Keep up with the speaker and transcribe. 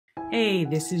Hey,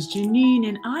 this is Genein,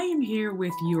 and I am here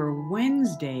with your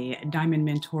Wednesday Diamond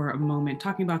Mentor moment,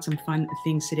 talking about some fun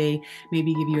things today,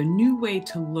 maybe give you a new way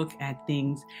to look at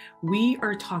things. We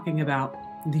are talking about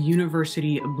the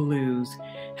university blues,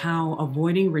 how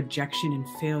avoiding rejection and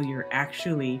failure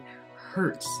actually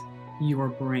hurts your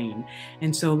brain.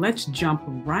 And so let's jump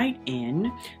right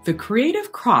in. The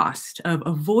creative cost of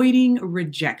avoiding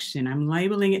rejection. I'm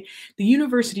labeling it the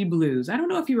university blues. I don't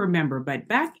know if you remember, but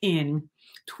back in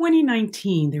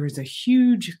 2019, there was a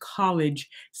huge college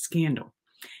scandal.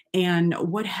 And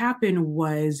what happened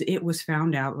was it was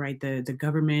found out, right? The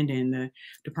government and the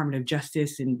Department of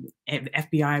Justice and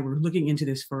FBI were looking into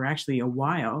this for actually a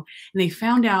while. And they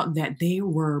found out that there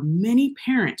were many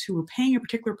parents who were paying a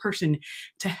particular person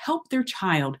to help their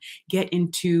child get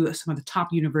into some of the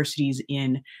top universities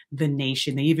in the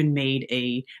nation. They even made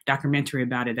a documentary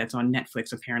about it that's on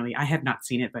Netflix, apparently. I have not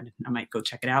seen it, but I might go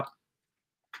check it out.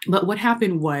 But what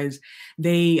happened was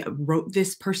they wrote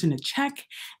this person a check,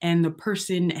 and the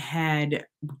person had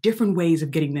different ways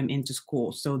of getting them into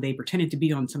school. So they pretended to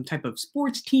be on some type of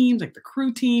sports teams, like the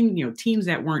crew team, teams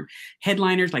that weren't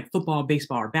headliners like football,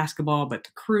 baseball, or basketball, but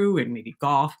the crew and maybe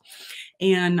golf.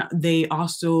 And they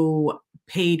also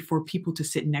paid for people to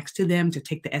sit next to them to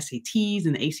take the SATs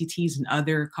and the ACTs and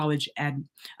other college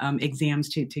exams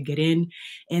to get in.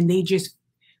 And they just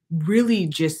really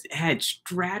just had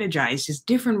strategized just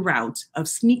different routes of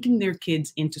sneaking their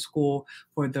kids into school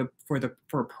for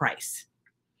a price.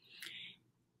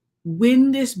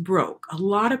 When this broke, a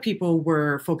lot of people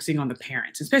were focusing on the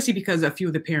parents, especially because a few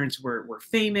of the parents were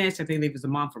famous. I think it was the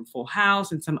mom from Full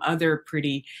House and some other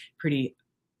pretty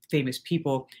famous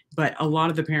people. But a lot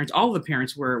of the parents, all of the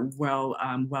parents were well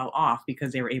off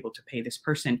because they were able to pay this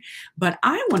person. But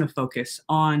I want to focus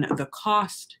on the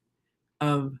cost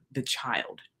of the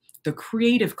child. The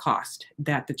creative cost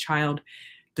that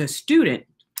the student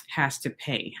has to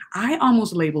pay. I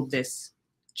almost labeled this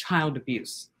child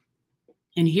abuse.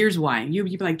 And here's why. You'd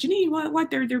be like, Janine, what?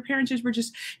 Their parents just were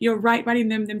just, writing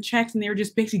them checks, and they were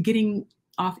just basically getting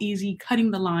off easy,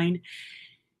 cutting the line.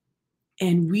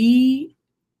 And we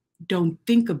don't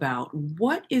think about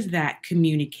what is that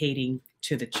communicating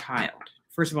to the child.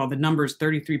 First of all, the numbers,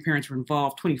 33 parents were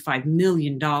involved, $25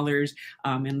 million.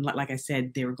 And like I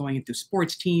said, they were going into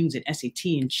sports teams and SAT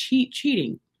and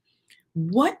cheating.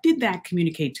 What did that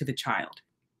communicate to the child?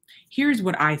 Here's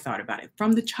what I thought about it.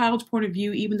 From the child's point of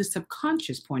view, even the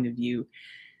subconscious point of view,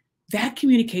 that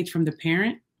communicates from the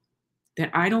parent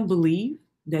that I don't believe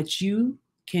that you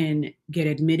can get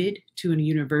admitted to a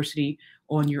university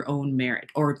on your own merit,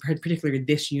 or particularly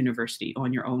this university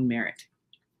on your own merit.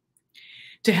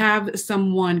 To have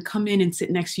someone come in and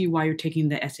sit next to you while you're taking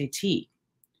the SAT.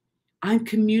 I'm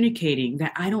communicating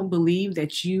that I don't believe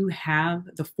that you have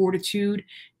the fortitude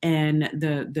and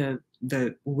the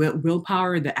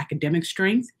willpower, the academic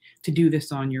strength to do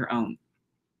this on your own.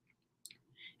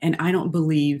 And I don't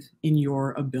believe in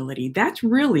your ability. That's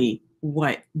really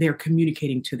what they're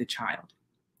communicating to the child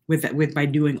by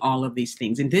doing all of these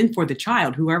things. And then for the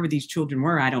child, whoever these children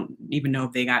were, I don't even know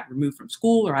if they got removed from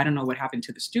school, or I don't know what happened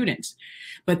to the students,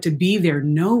 but to be there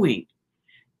knowing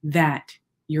that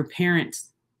your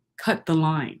parents cut the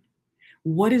line,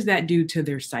 what does that do to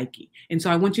their psyche? And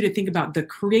so I want you to think about the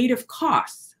creative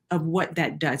costs of what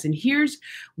that does. And here's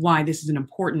why this is an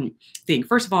important thing.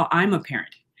 First of all, I'm a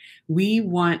parent. We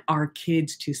want our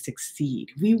kids to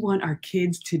succeed. We want our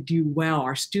kids to do well.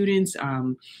 Our students,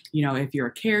 if you're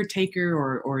a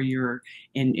caretaker or you're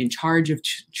in charge of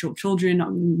children,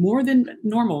 more than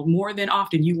normal, more than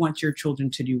often, you want your children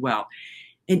to do well.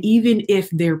 And even if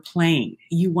they're playing,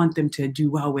 you want them to do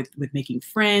well with making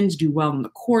friends, do well on the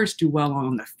course, do well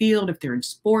on the field. If they're in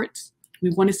sports, we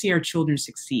want to see our children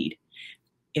succeed.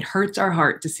 It hurts our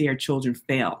heart to see our children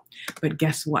fail. But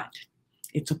guess what?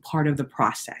 It's a part of the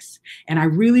process. And I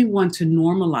really want to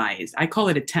normalize, I call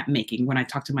it attempt making when I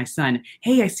talk to my son.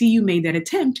 Hey, I see you made that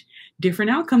attempt.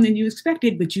 Different outcome than you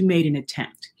expected, but you made an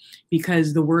attempt.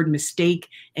 Because the word mistake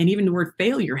and even the word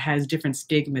failure has different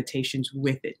stigmatizations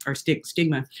with it, or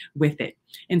stigma with it.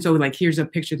 And so here's a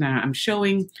picture that I'm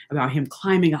showing about him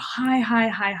climbing a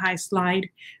high slide.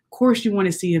 Of course you want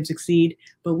to see him succeed,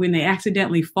 but when they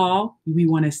accidentally fall, we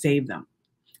want to save them.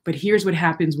 But here's what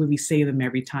happens when we save them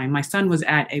every time. My son was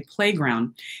at a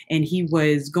playground and he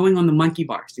was going on the monkey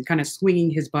bars and kind of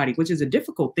swinging his body, which is a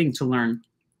difficult thing to learn,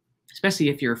 especially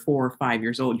if you're 4 or 5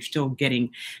 years old. You're still getting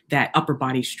that upper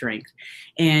body strength.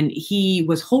 And he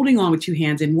was holding on with two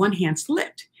hands and one hand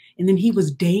slipped, and then he was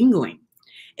dangling.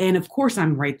 And of course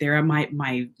I'm right there.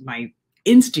 My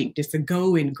instinct is to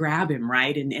go and grab him,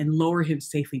 right, and lower him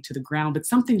safely to the ground. But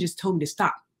something just told me to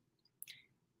stop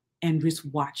and just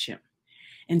watch him.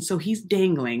 And so he's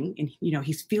dangling and,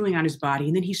 he's feeling out his body.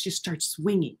 And then he just starts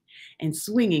swinging and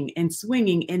swinging and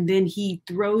swinging. And then he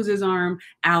throws his arm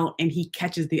out and he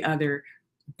catches the other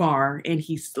bar and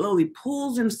he slowly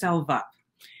pulls himself up.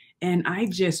 And I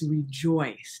just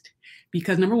rejoiced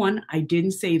because number one, I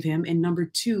didn't save him. And number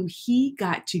two, he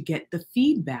got to get the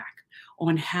feedback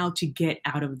on how to get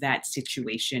out of that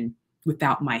situation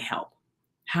without my help,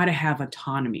 how to have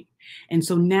autonomy. And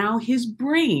so now his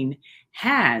brain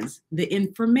has the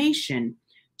information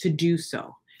to do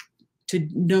so, to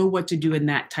know what to do in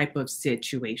that type of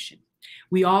situation.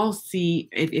 We all see,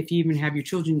 if you even have your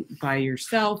children by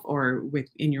yourself or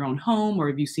in your own home, or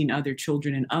if you've seen other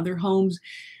children in other homes,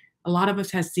 a lot of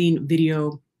us have seen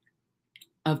video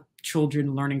of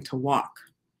children learning to walk.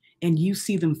 And you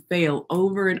see them fail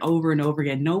over and over and over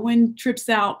again. No one trips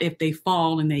out if they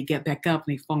fall and they get back up,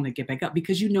 and they fall and they get back up,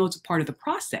 because it's a part of the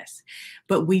process.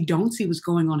 But we don't see what's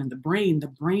going on in the brain. The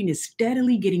brain is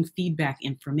steadily getting feedback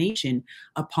information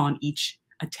upon each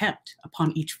attempt,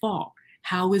 upon each fall.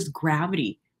 How is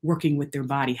gravity working with their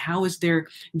body? How is their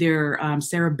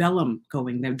cerebellum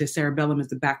going? The cerebellum is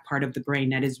the back part of the brain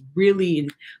that is really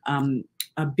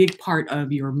a big part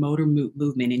of your motor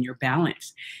movement and your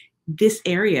balance. This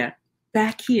area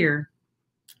back here,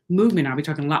 movement, I'll be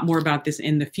talking a lot more about this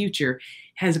in the future,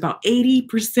 has about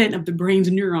 80% of the brain's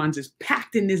neurons is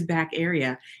packed in this back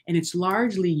area, and it's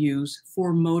largely used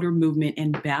for motor movement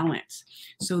and balance.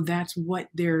 So that's what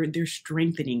they're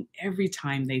strengthening every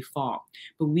time they fall.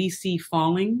 But we see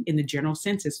falling in the general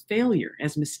sense as failure,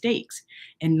 as mistakes,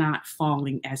 and not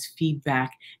falling as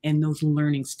feedback and those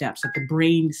learning steps that the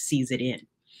brain sees it in.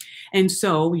 And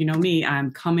so, me,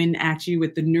 I'm coming at you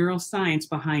with the neuroscience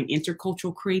behind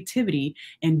intercultural creativity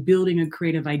and building a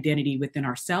creative identity within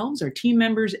ourselves, our team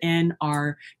members, and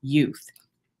our youth.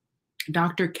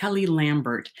 Dr. Kelly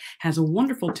Lambert has a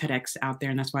wonderful TEDx out there,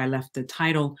 and that's why I left the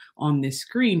title on this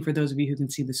screen for those of you who can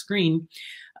see the screen,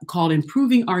 called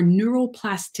Improving Our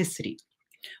Neuroplasticity.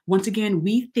 Once again,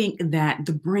 we think that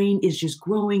the brain is just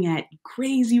growing at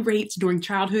crazy rates during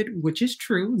childhood, which is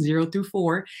true, 0 through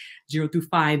 4. 0 through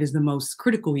 5 is the most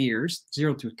critical years,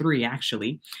 0 through 3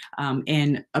 actually,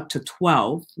 and up to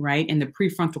 12, right? And the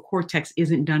prefrontal cortex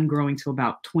isn't done growing till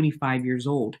about 25 years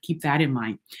old. Keep that in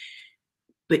mind.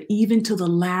 But even till the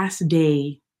last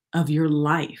day of your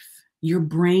life, your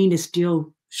brain is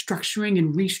still structuring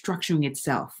and restructuring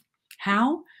itself.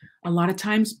 How? A lot of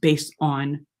times based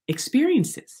on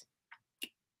experiences,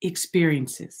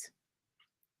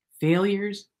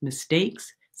 failures,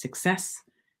 mistakes, success,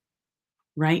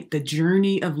 right? The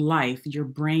journey of life, your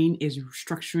brain is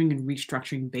structuring and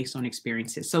restructuring based on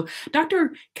experiences. So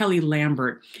Dr. Kelly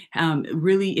Lambert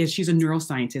really is, she's a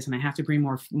neuroscientist, and I have to bring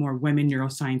more women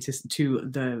neuroscientists to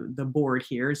the board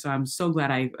here. So I'm so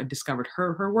glad I discovered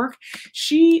her work.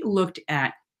 She looked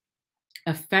at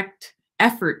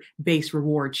effort-based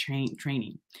reward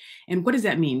training. And what does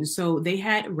that mean? So they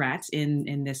had rats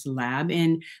in this lab,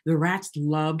 and the rats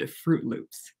loved Fruit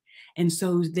Loops. And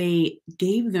so they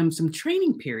gave them some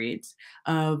training periods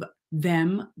of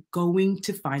them going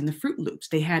to find the Fruit Loops.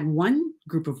 They had one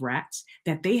group of rats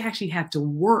that they actually had to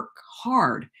work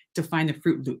hard to find the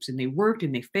Fruit Loops, and they worked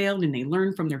and they failed and they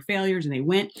learned from their failures, and they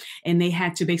went and they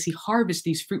had to basically harvest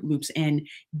these Fruit Loops and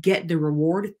get the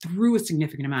reward through a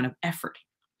significant amount of effort.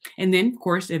 And then, of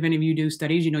course, if any of you do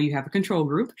studies, you have a control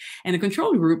group, and the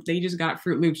control group, they just got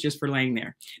Fruit Loops just for laying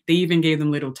there. They even gave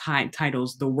them little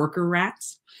titles, the worker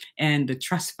rats and the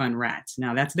trust fund rats.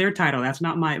 Now that's their title. That's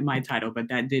not my title, but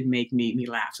that did make me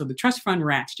laugh. So the trust fund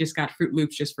rats just got Fruit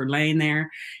Loops just for laying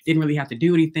there, didn't really have to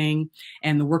do anything.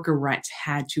 And the worker rats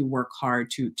had to work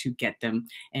hard to get them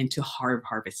and to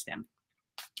harvest them.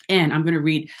 And I'm going to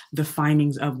read the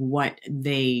findings of what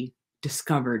they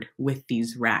discovered with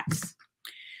these rats.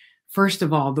 First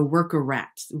of all, the worker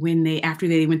rats, after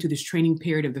they went through this training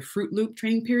period of the Fruit Loop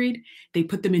training period, they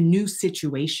put them in new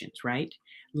situations, right?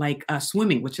 Like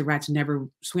swimming, which the rats never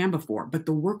swam before. But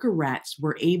the worker rats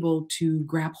were able to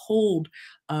grab hold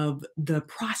of the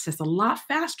process a lot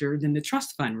faster than the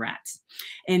trust fund rats.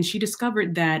 And she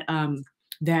discovered that,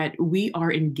 that we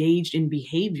are engaged in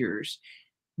behaviors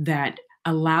that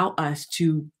allow us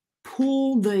to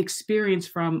pull the experience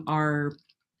from our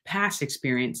past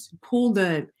experience, pull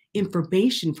the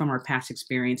information from our past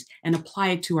experience and apply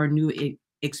it to our new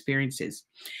experiences.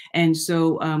 And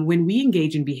so when we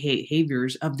engage in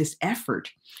behaviors of this effort,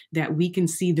 that we can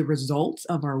see the results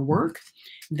of our work,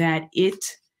 that it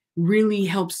really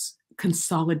helps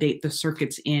consolidate the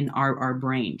circuits in our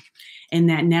brain. And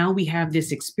that now we have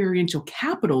this experiential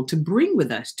capital to bring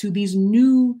with us to these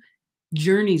new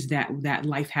journeys that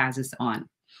life has us on.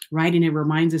 right? And it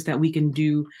reminds us that we can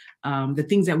do the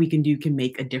things that we can do can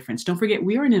make a difference. Don't forget,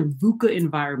 we are in a VUCA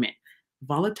environment.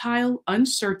 Volatile,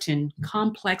 uncertain,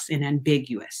 complex, and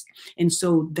ambiguous. And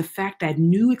so the fact that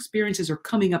new experiences are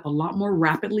coming up a lot more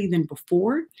rapidly than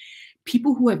before,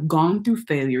 people who have gone through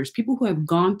failures, people who have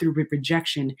gone through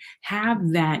rejection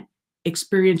have that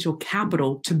experiential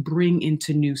capital to bring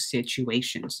into new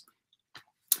situations.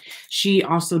 She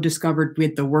also discovered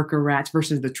with the worker rats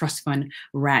versus the trust fund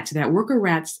rats that worker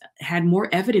rats had more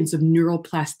evidence of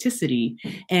neuroplasticity,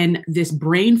 and this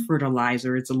brain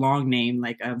fertilizer, it's a long name,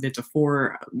 like it's a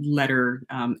 4-letter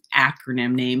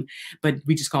acronym name, but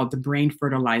we just call it the brain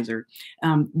fertilizer.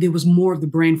 There was more of the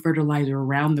brain fertilizer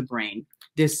around the brain.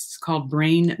 This is called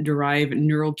brain-derived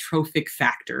neurotrophic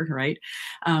factor, right?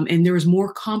 And there was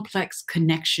more complex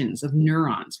connections of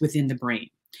neurons within the brain.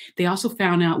 They also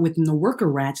found out within the worker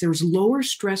rats, there was lower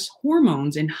stress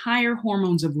hormones and higher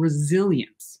hormones of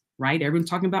resilience, right? Everyone's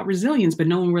talking about resilience, but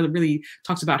no one really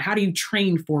talks about how do you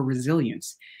train for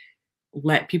resilience?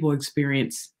 Let people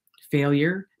experience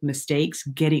failure, mistakes,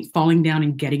 falling down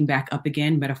and getting back up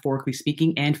again, metaphorically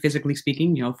speaking and physically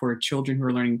speaking, for children who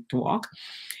are learning to walk.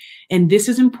 And this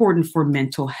is important for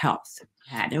mental health.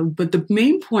 But the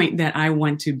main point that I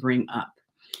want to bring up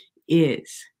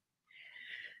is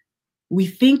we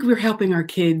think we're helping our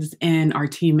kids and our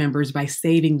team members by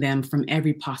saving them from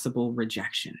every possible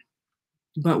rejection,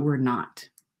 but we're not.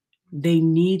 They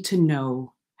need to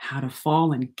know how to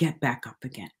fall and get back up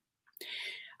again.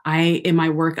 In my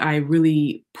work, I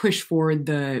really push for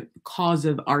the cause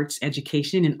of arts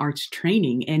education and arts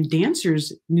training, and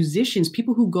dancers, musicians,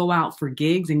 people who go out for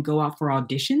gigs and go out for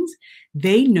auditions,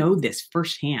 they know this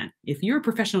firsthand. If you're a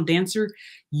professional dancer,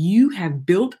 you have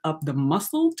built up the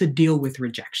muscle to deal with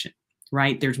rejection,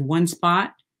 right? There's one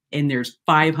spot and there's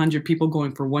 500 people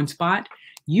going for one spot.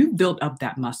 You've built up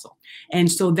that muscle.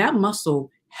 And so that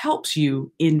muscle helps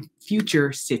you in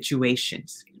future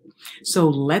situations. So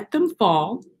let them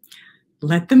fall,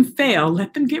 let them fail,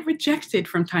 let them get rejected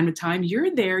from time to time.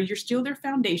 You're there, you're still their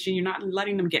foundation. You're not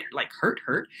letting them get like hurt,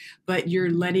 but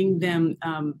you're letting them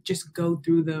just go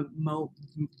through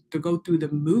the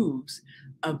moves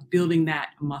of building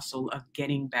that muscle of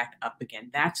getting back up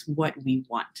again. That's what we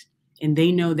want. And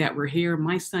they know that we're here.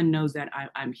 My son knows that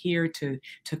I'm here to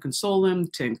console him,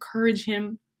 to encourage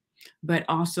him, but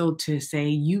also to say,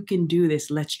 you can do this.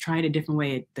 Let's try it a different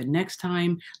way the next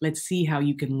time. Let's see how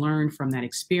you can learn from that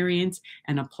experience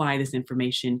and apply this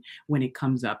information when it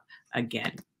comes up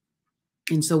again.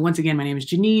 And so once again, my name is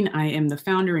Genein. I am the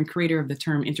founder and creator of the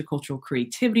term intercultural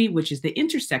creativity, which is the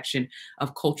intersection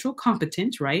of cultural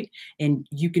competence, right? And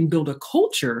you can build a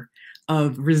culture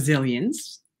of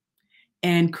resilience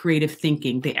and creative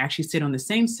thinking. They actually sit on the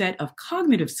same set of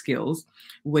cognitive skills,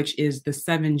 which is the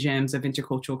 7 gems of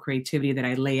intercultural creativity that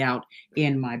I lay out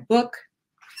in my book,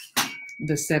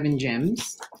 The 7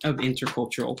 Gems of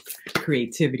Intercultural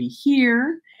Creativity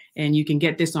here. And you can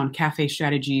get this on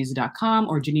cafestrategies.com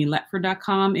or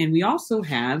JeneinLetford.com. And we also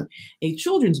have a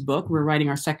children's book. We're writing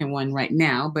our second one right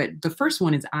now, but the first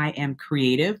one is I Am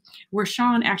Creative, where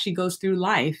Sean actually goes through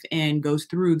life and goes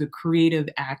through the creative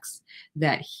acts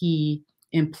that he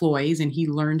employs and he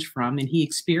learns from and he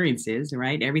experiences,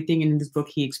 right? Everything in this book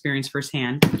he experienced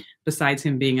firsthand, besides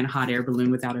him being in a hot air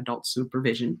balloon without adult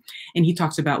supervision. And he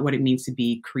talks about what it means to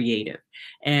be creative.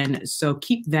 And so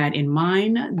keep that in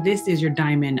mind. This is your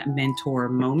Diamond Mentor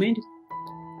moment.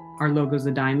 Our logo is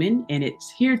a diamond, and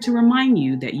it's here to remind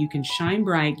you that you can shine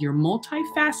bright, you're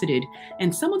multifaceted,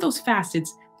 and some of those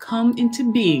facets come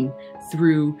into being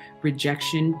through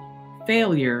rejection,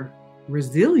 failure,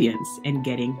 resilience, and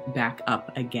getting back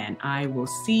up again. I will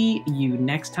see you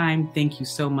next time. Thank you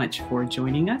so much for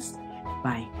joining us.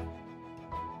 Bye.